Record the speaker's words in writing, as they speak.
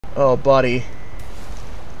Oh, buddy.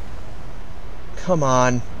 Come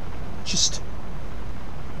on. Just...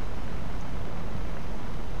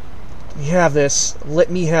 let me have this.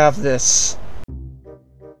 Let me have this.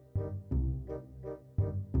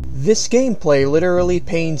 This gameplay literally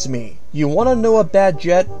pains me. You want to know a bad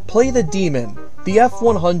jet? Play the Demon. The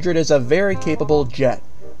F-100 is a very capable jet.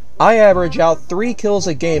 I average out 3 kills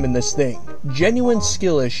a game in this thing. Genuine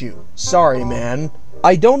skill issue. Sorry, man.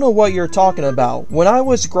 I don't know what you're talking about. When I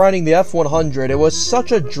was grinding the F-100, it was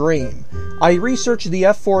such a dream. I researched the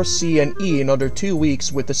F-4C and E in under 2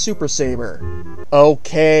 weeks with the Super Sabre.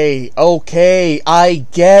 Okay, I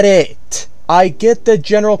get it. I get the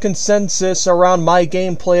general consensus around my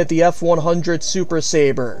gameplay at the F-100 Super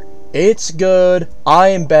Sabre. It's good, I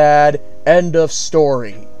am bad, end of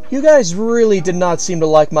story. You guys really did not seem to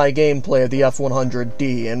like my gameplay of the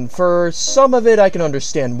F-100D, and for some of it I can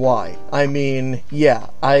understand why. I mean, yeah,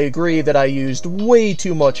 I agree that I used way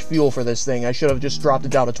too much fuel for this thing. I should have just dropped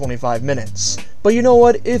it down to 25 minutes. But you know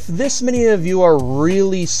what? If this many of you are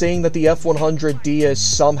really saying that the F-100D is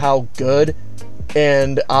somehow good,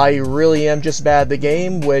 and I really am just bad at the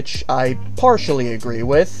game, which I partially agree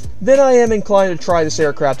with, then I am inclined to try this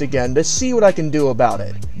aircraft again to see what I can do about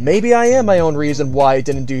it. Maybe I am my own reason why it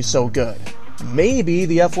didn't do so good. Maybe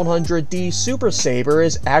the F-100D Super Sabre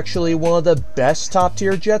is actually one of the best top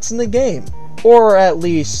tier jets in the game. Or at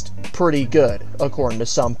least pretty good, according to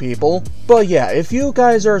some people. But yeah, if you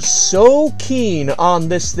guys are so keen on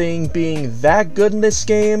this thing being that good in this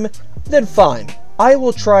game, then fine. I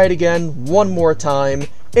will try it again one more time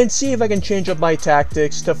and see if I can change up my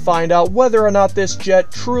tactics to find out whether or not this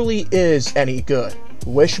jet truly is any good.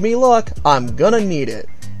 Wish me luck, I'm gonna need it,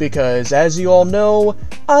 because as you all know,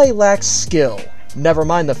 I lack skill. Never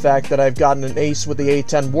mind the fact that I've gotten an ace with the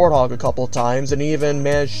A-10 Warthog a couple times and even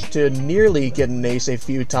managed to nearly get an ace a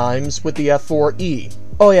few times with the F-4E.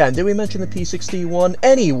 Oh yeah, and did we mention the P-61?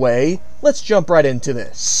 Anyway, let's jump right into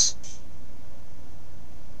this.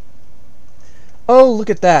 Oh, look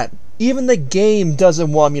at that. Even the game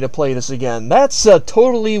doesn't want me to play this again. That's a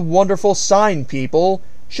totally wonderful sign, people.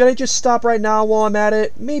 Should I just stop right now while I'm at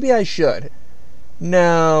it? Maybe I should.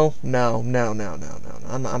 No. I'm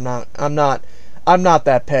not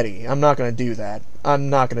that petty. I'm not gonna do that.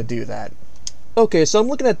 Okay, so I'm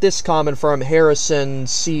looking at this comment from Harrison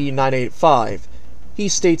C985. He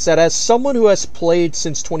states that as someone who has played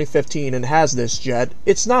since 2015 and has this jet,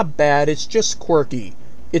 it's not bad, it's just quirky.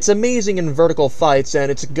 It's amazing in vertical fights and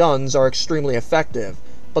its guns are extremely effective,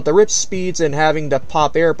 but the rip speeds and having to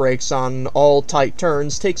pop air brakes on all tight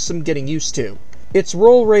turns takes some getting used to. Its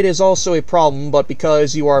roll rate is also a problem, but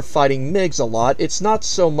because you are fighting MiGs a lot, it's not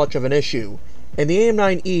so much of an issue, and the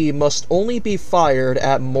AIM-9E must only be fired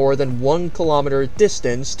at more than 1 kilometer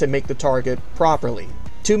distance to make the target properly.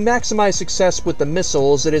 To maximize success with the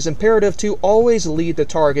missiles, it is imperative to always lead the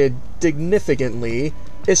target significantly,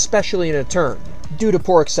 especially in a turn. Due to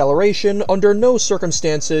poor acceleration, under no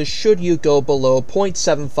circumstances should you go below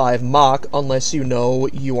 0.75 Mach unless you know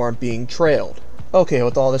you aren't being trailed. Okay,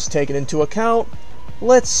 with all this taken into account,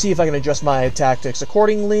 let's see if I can adjust my tactics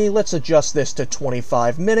accordingly. Let's adjust this to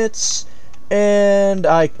 25 minutes, and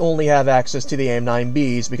I only have access to the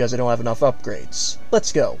AIM-9Bs because I don't have enough upgrades.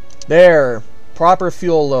 Let's go. There. Proper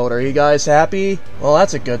fuel load. Are you guys happy? Well,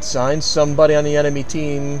 that's a good sign. Somebody on the enemy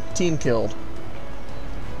team killed.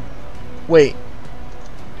 Wait.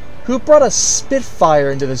 Who brought a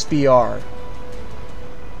Spitfire into this BR?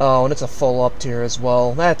 Oh, and it's a full up tier as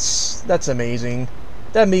well. That's amazing.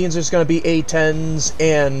 That means there's going to be A-10s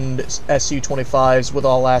and Su-25s with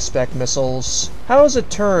all aspect missiles. How does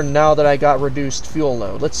it turn now that I got reduced fuel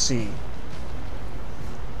load? Let's see.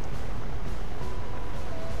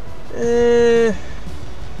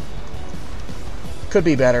 Could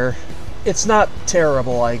be better. It's not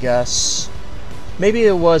terrible, I guess. Maybe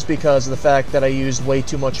it was because of the fact that I used way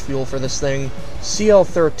too much fuel for this thing.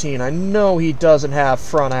 CL-13, I know he doesn't have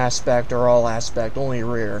front aspect or all aspect, only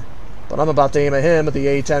rear. But I'm about to aim at him if the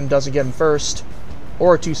A-10 doesn't get him first.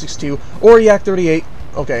 Or a 262, or a Yak-38.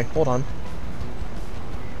 Okay, hold on.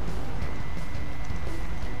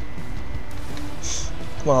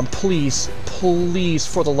 Come on, please, please,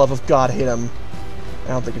 for the love of God, hit him. I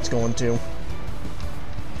don't think it's going to.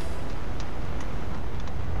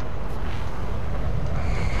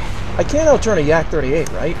 I can't outturn a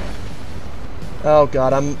Yak-38, right? Oh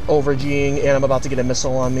god, I'm over-G'ing and I'm about to get a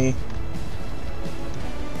missile on me.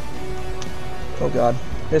 Oh god,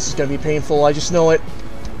 this is gonna be painful, I just know it.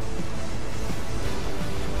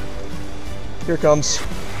 Here it comes.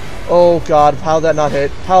 Oh god, how'd that not hit?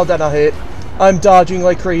 How'd that not hit? I'm dodging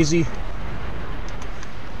like crazy.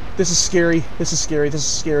 This is scary, this is scary, this is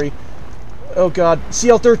scary. Oh god,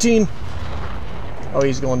 CL-13! Oh,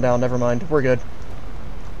 he's going down, never mind. We're good.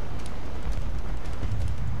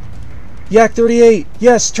 Yak-38!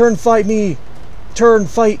 Yes, turn fight me! Turn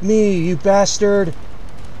fight me, you bastard!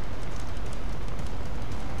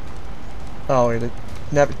 Oh,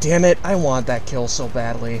 never. Damn it, I want that kill so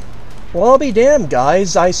badly. Well, I'll be damned,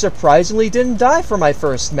 guys. I surprisingly didn't die for my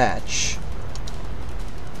first match.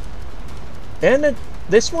 And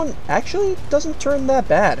this one actually doesn't turn that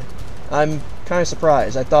bad. I'm kind of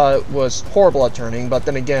surprised. I thought it was horrible at turning, but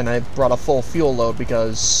then again, I brought a full fuel load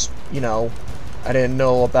because, you know, I didn't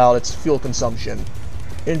know about its fuel consumption.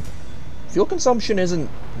 And fuel consumption isn't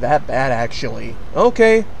that bad, actually.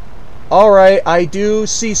 Okay. Alright, I do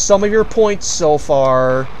see some of your points so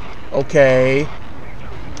far. Okay.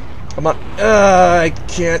 Come on. I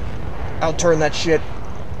can't outturn that shit.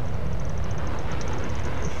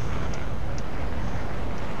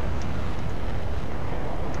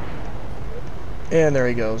 And there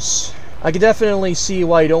he goes. I can definitely see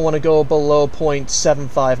why you don't want to go below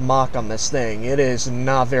 0.75 Mach on this thing. It is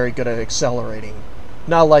not very good at accelerating.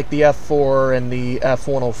 Not like the F4 and the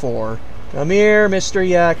F-104. Come here, Mr.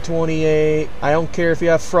 Yak-28. I don't care if you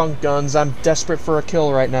have front guns. I'm desperate for a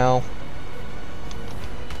kill right now.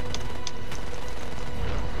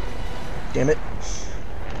 Damn it.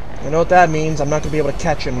 I know what that means. I'm not going to be able to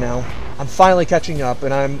catch him now. I'm finally catching up,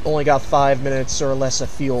 and I'm only got 5 minutes or less of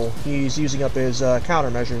fuel. He's using up his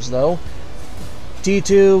countermeasures, though.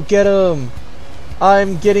 T2, get him!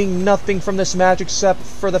 I'm getting nothing from this match except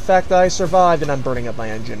for the fact that I survived, and I'm burning up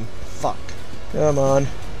my engine. Fuck. Come on.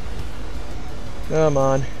 Come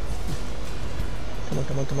on. Come on,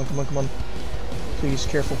 come on, come on, come on, come on. Please,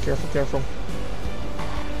 careful, careful, careful.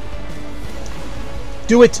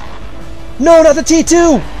 Do it! No, not the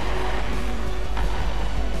T2!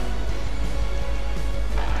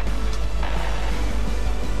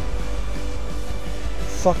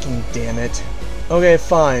 Fucking damn it. Okay,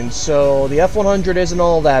 fine. So, the F-100 isn't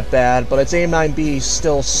all that bad, but its AIM-9Bs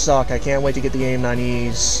still suck. I can't wait to get the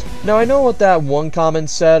AIM-9Es. Now, I know what that one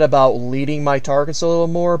comment said about leading my targets a little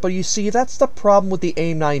more, but you see, that's the problem with the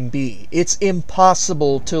AIM-9B. It's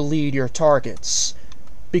impossible to lead your targets,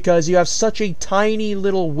 because you have such a tiny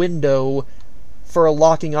little window for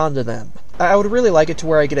locking onto them. I would really like it to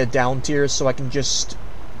where I get a down tier so I can just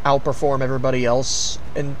outperform everybody else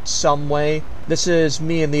in some way. This is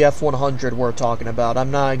me and the F-100 we're talking about. I'm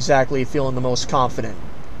not exactly feeling the most confident.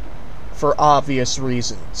 For obvious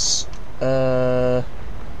reasons. Hey,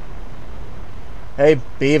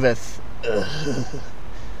 Beavith.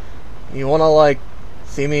 You wanna, like,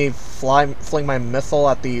 see me fling my missile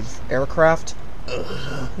at the aircraft?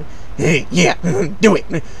 Hey, yeah, do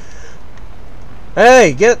it!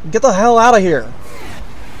 Hey, get the hell out of here!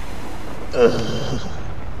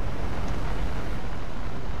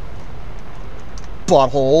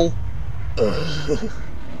 Butthole.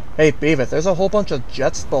 Hey, Beavis, there's a whole bunch of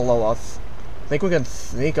jets below us. Think we can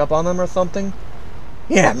sneak up on them or something?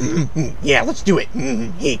 Yeah, yeah, let's do it.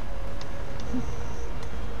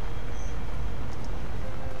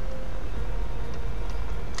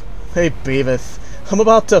 Hey, Beavis, I'm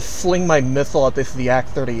about to fling my missile at this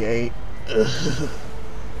Yak-38.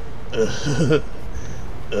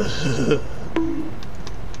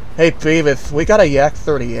 Hey, Beavis, we got a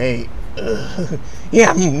Yak-38.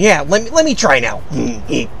 Yeah, yeah, let me try now.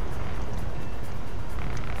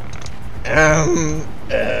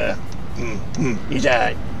 You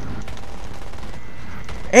died.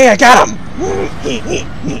 Hey, I got him!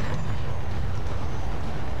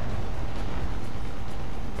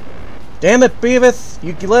 Damn it, Beavis!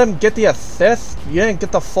 You let him get the assist? You didn't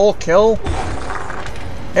get the full kill?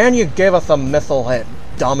 And you gave us a missile hit,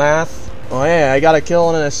 dumbass. Oh yeah, I got a kill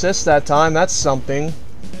and an assist that time, that's something.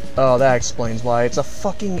 Oh, that explains why. It's a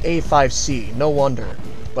fucking A5C, no wonder.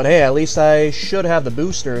 But hey, at least I should have the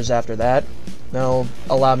boosters after that. That'll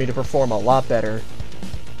allow me to perform a lot better.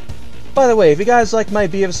 By the way, if you guys like my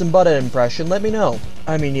Beavis and Butthead impression, let me know.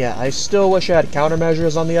 I mean, yeah, I still wish I had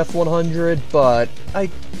countermeasures on the F-100, but I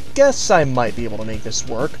guess I might be able to make this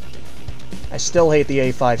work. I still hate the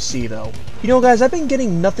A5C, though. You know, guys, I've been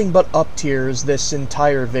getting nothing but up tiers this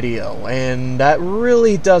entire video, and that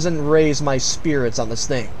really doesn't raise my spirits on this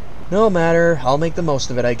thing. No matter, I'll make the most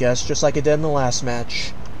of it, I guess, just like I did in the last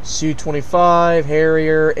match. Su-25,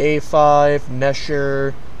 Harrier, A5,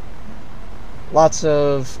 Nesher, lots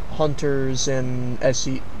of Hunters and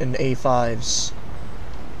A5s.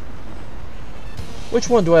 Which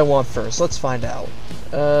one do I want first? Let's find out.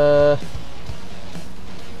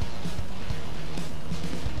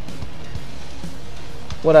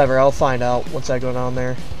 Whatever, I'll find out once I go down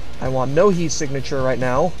there. I want no heat signature right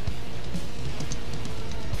now.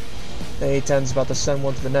 The A-10's about to send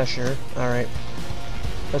one to the Nesher. Alright.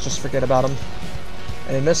 Let's just forget about him.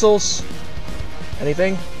 Any missiles?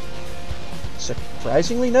 Anything?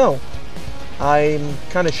 Surprisingly, no. I'm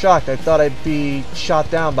kind of shocked. I thought I'd be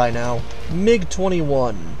shot down by now.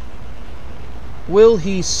 MiG-21. Will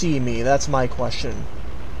he see me? That's my question.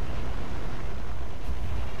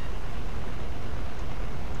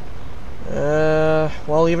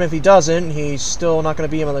 Well, even if he doesn't, he's still not going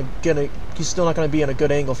to be able to get a. He's still not going to be in a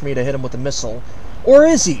good angle for me to hit him with a missile. Or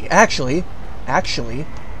is he? Actually.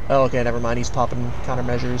 Oh, okay, never mind. He's popping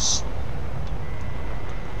countermeasures.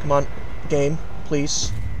 Come on, game,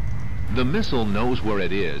 please. The missile knows where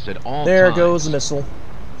it is at all times. There goes the missile.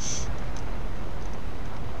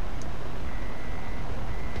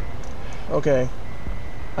 Okay.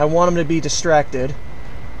 I want him to be distracted.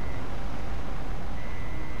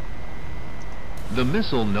 The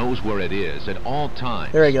missile knows where it is at all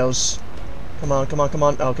times. There he goes. Come on, come on, come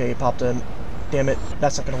on. Okay, he popped in. Damn it.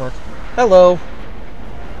 That's not gonna work. Hello.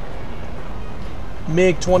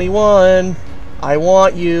 MiG-21. I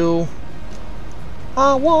want you.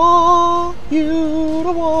 I want you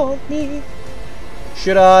to want me.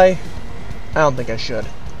 Should I? I don't think I should.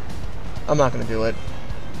 I'm not gonna do it.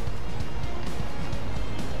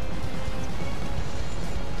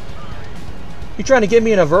 You trying to get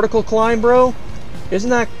me in a vertical climb, bro? Isn't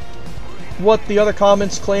that what the other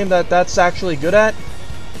comments claim that that's actually good at?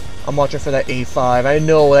 I'm watching for that A5. I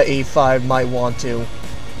know that A5 might want to.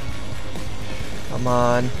 Come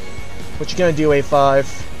on. What you gonna do,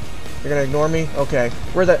 A5? You're gonna ignore me? Okay.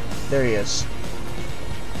 Where that? There he is.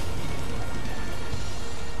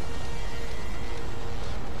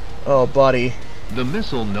 Oh, buddy. The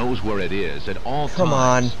missile knows where it is at all times. Come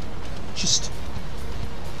on. Just...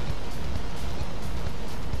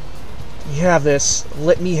 Let me have this.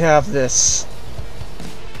 Let me have this.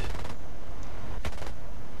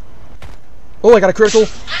 Oh, I got a critical.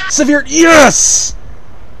 Severe. Yes!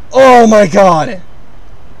 Oh my god.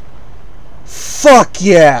 Fuck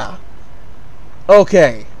yeah.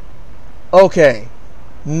 Okay. Okay.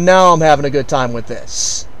 Now I'm having a good time with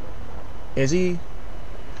this. Is he?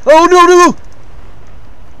 Oh, no, no!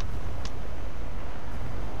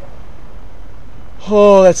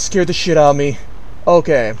 Oh, that scared the shit out of me.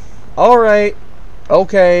 Okay. Alright.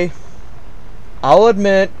 Okay. I'll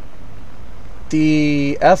admit,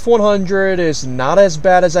 the F-100 is not as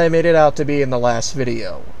bad as I made it out to be in the last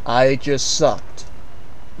video. I just sucked.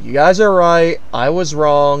 You guys are right. I was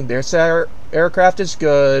wrong. This aircraft is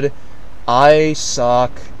good. I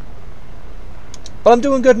suck. But I'm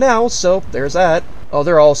doing good now, so there's that. Oh,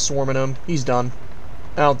 they're all swarming him. He's done.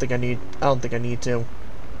 I don't think I need to.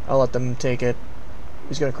 I'll let them take it.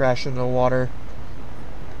 He's gonna crash into the water.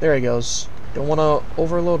 There he goes. Don't want to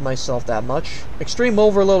overload myself that much. Extreme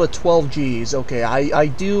overload at 12 Gs. Okay, I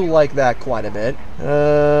do like that quite a bit.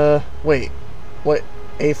 Wait. What?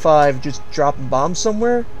 A5 just dropping bombs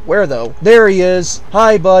somewhere? Where, though? There he is.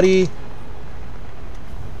 Hi, buddy.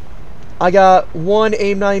 I got one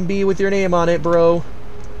AIM-9B with your name on it, bro.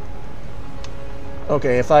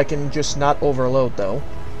 Okay, if I can just not overload, though.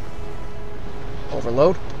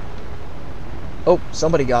 Overload? Oh,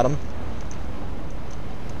 somebody got him.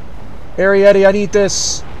 Arietti, I need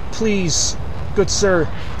this. Please. Good sir.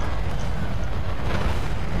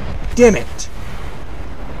 Damn it.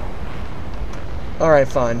 Alright,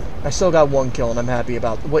 fine. I still got one kill and I'm happy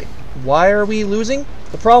about... Wait, why are we losing?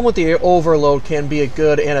 The problem with the overload can be a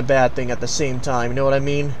good and a bad thing at the same time. You know what I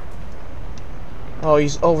mean? Oh,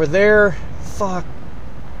 he's over there. Fuck.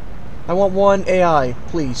 I want one AI,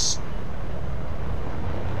 please.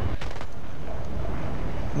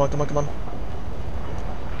 Come on, come on, come on.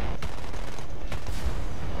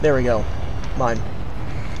 There we go. Mine.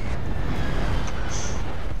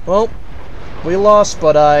 Well, we lost,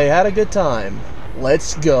 but I had a good time.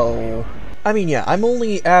 Let's go. I mean, yeah, I'm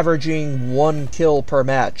only averaging 1 kill per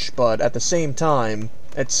match, but at the same time,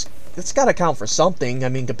 it's gotta count for something, I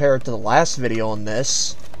mean, compared to the last video on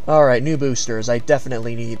this. Alright, new boosters, I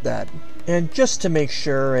definitely need that. And just to make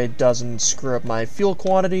sure it doesn't screw up my fuel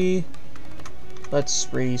quantity, let's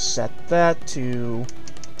reset that to...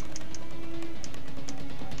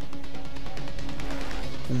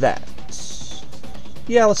 that.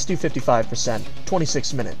 Yeah, let's do 55%.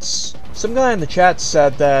 26 minutes. Some guy in the chat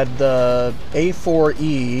said that the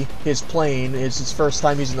A4E, his plane, is his first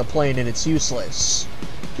time using the plane and it's useless.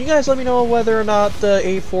 Can you guys let me know whether or not the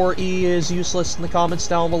A4E is useless in the comments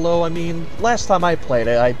down below? I mean, last time I played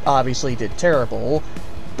it, I obviously did terrible,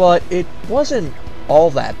 but it wasn't all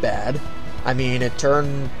that bad. I mean, it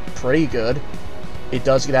turned pretty good. It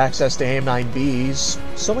does get access to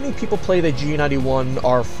AIM-9Bs. So many people play the G91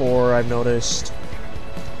 R4, I've noticed.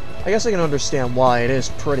 I guess I can understand why. It is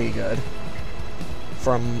pretty good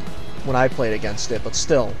from when I played against it, but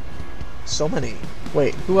still. So many.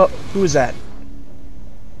 Wait, who is that?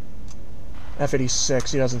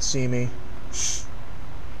 F-86, he doesn't see me.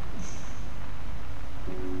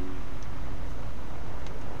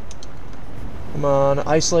 Come on,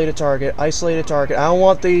 isolate a target, isolate a target. I don't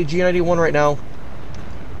want the G91 right now.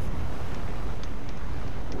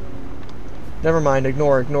 Never mind,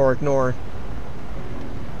 ignore.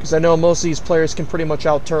 Because I know most of these players can pretty much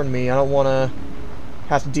outturn me. I don't want to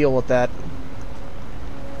have to deal with that.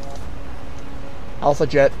 Alpha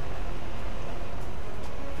Jet.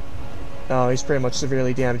 Oh, he's pretty much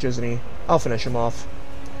severely damaged, isn't he? I'll finish him off.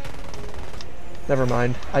 Never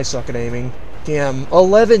mind, I suck at aiming. Damn,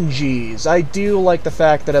 11 Gs. I do like the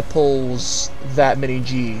fact that it pulls that many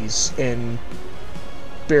Gs and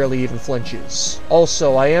barely even flinches.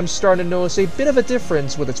 Also, I am starting to notice a bit of a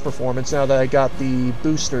difference with its performance now that I got the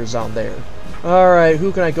boosters on there. Alright,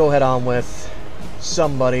 who can I go head on with?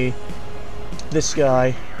 Somebody. This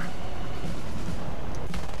guy.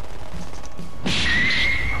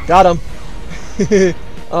 Got him!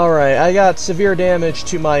 Alright, I got severe damage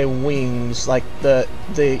to my wings, like the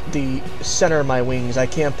center of my wings. I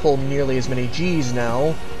can't pull nearly as many Gs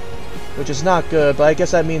now, which is not good, but I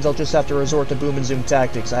guess that means I'll just have to resort to boom and zoom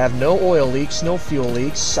tactics. I have no oil leaks, no fuel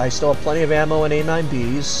leaks, I still have plenty of ammo and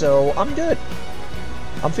A9Bs, so I'm good.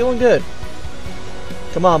 I'm feeling good.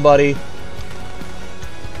 Come on, buddy.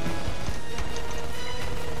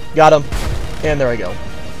 Got him. And there I go.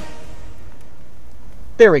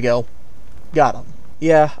 There we go. Got him.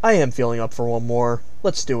 Yeah, I am feeling up for one more.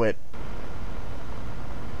 Let's do it.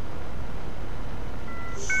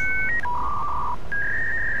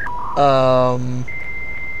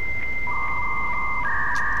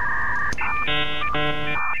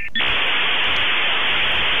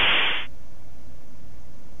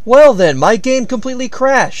 Well then, my game completely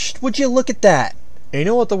crashed. Would you look at that? And you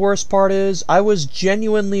know what the worst part is? I was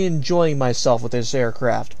genuinely enjoying myself with this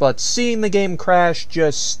aircraft, but seeing the game crash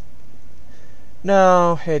just...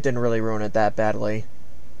 No, it didn't really ruin it that badly.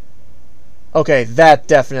 Okay, that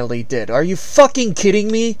definitely did. Are you fucking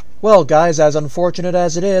kidding me? Well, guys, as unfortunate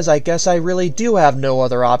as it is, I guess I really do have no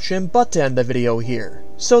other option but to end the video here.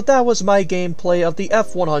 So that was my gameplay of the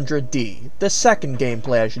F-100D, the second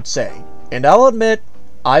gameplay I should say. And I'll admit,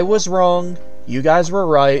 I was wrong, you guys were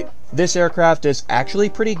right, this aircraft is actually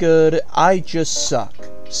pretty good, I just suck.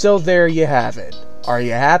 So there you have it. Are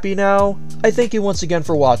you happy now? I thank you once again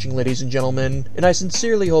for watching, ladies and gentlemen, and I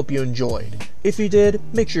sincerely hope you enjoyed. If you did,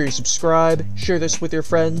 make sure you subscribe, share this with your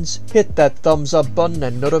friends, hit that thumbs up button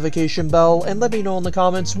and notification bell, and let me know in the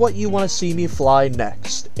comments what you want to see me fly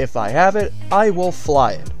next. If I have it, I will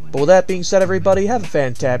fly it. But with that being said, everybody, have a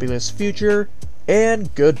fantabulous future,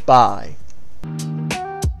 and goodbye.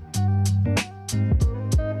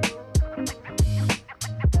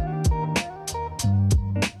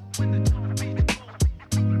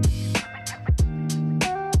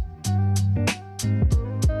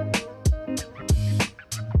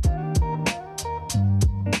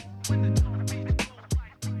 When the